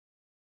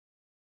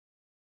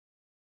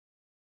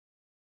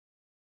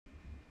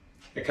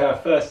Okay, our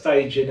first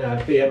stage in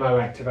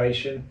VMO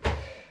activation.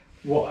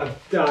 What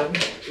I've done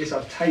is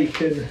I've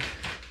taken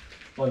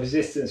my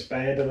resistance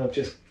band and I've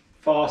just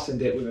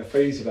fastened it with a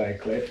freezer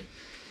bag clip,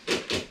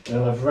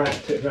 and I've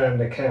wrapped it around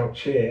the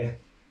couch here,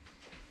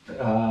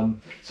 so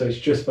it's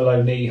just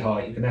below knee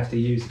height. You're going to have to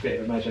use a bit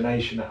of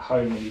imagination at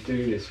home when you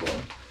do this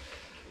one.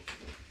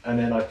 And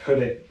then I put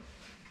it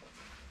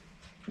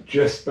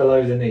just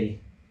below the knee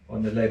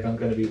on the leg I'm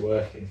going to be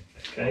working.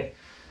 Okay,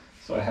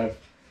 so I have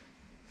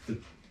the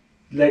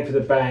leg of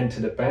the band to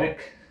the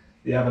back,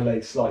 the other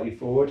leg slightly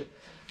forward,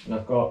 and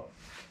I've got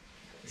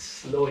a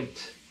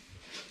slight,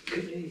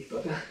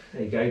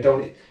 there you go, don't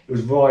want it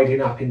was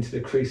riding up into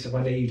the crease of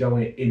my knee. You don't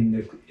want it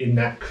in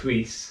that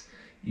crease,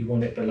 you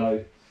want it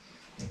below.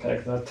 Okay,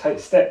 because I'll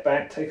step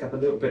back, take up a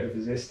little bit of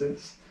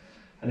resistance,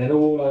 and then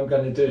all I'm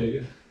going to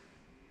do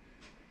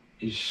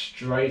is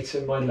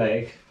straighten my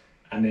leg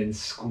and then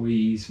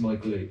squeeze my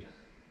glute.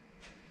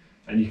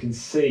 And you can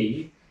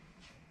see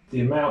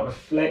the amount of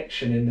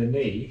flexion in the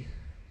knee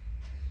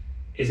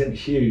isn't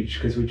huge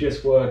because we're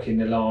just working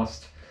the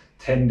last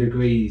 10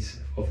 degrees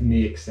of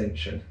knee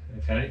extension.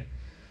 Okay,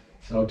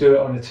 so I'll do it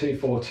on a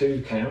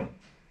 2-4-2 count.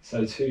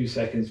 So 2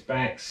 seconds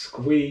back,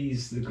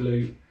 squeeze the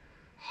glute,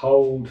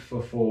 hold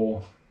for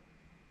 4,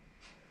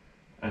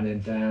 and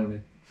then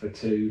down for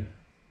 2,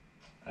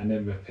 and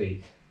then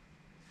repeat.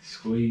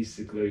 Squeeze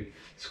the glute.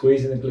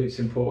 Squeezing the glute's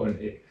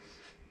important. It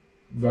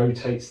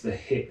rotates the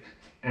hip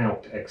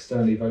out,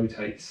 externally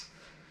rotates,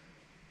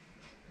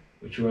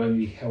 which will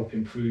only help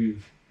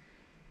improve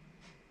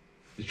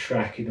the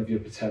tracking of your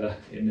patella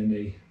in the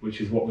knee,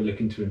 which is what we're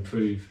looking to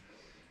improve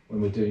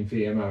when we're doing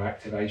VMO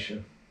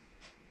activation.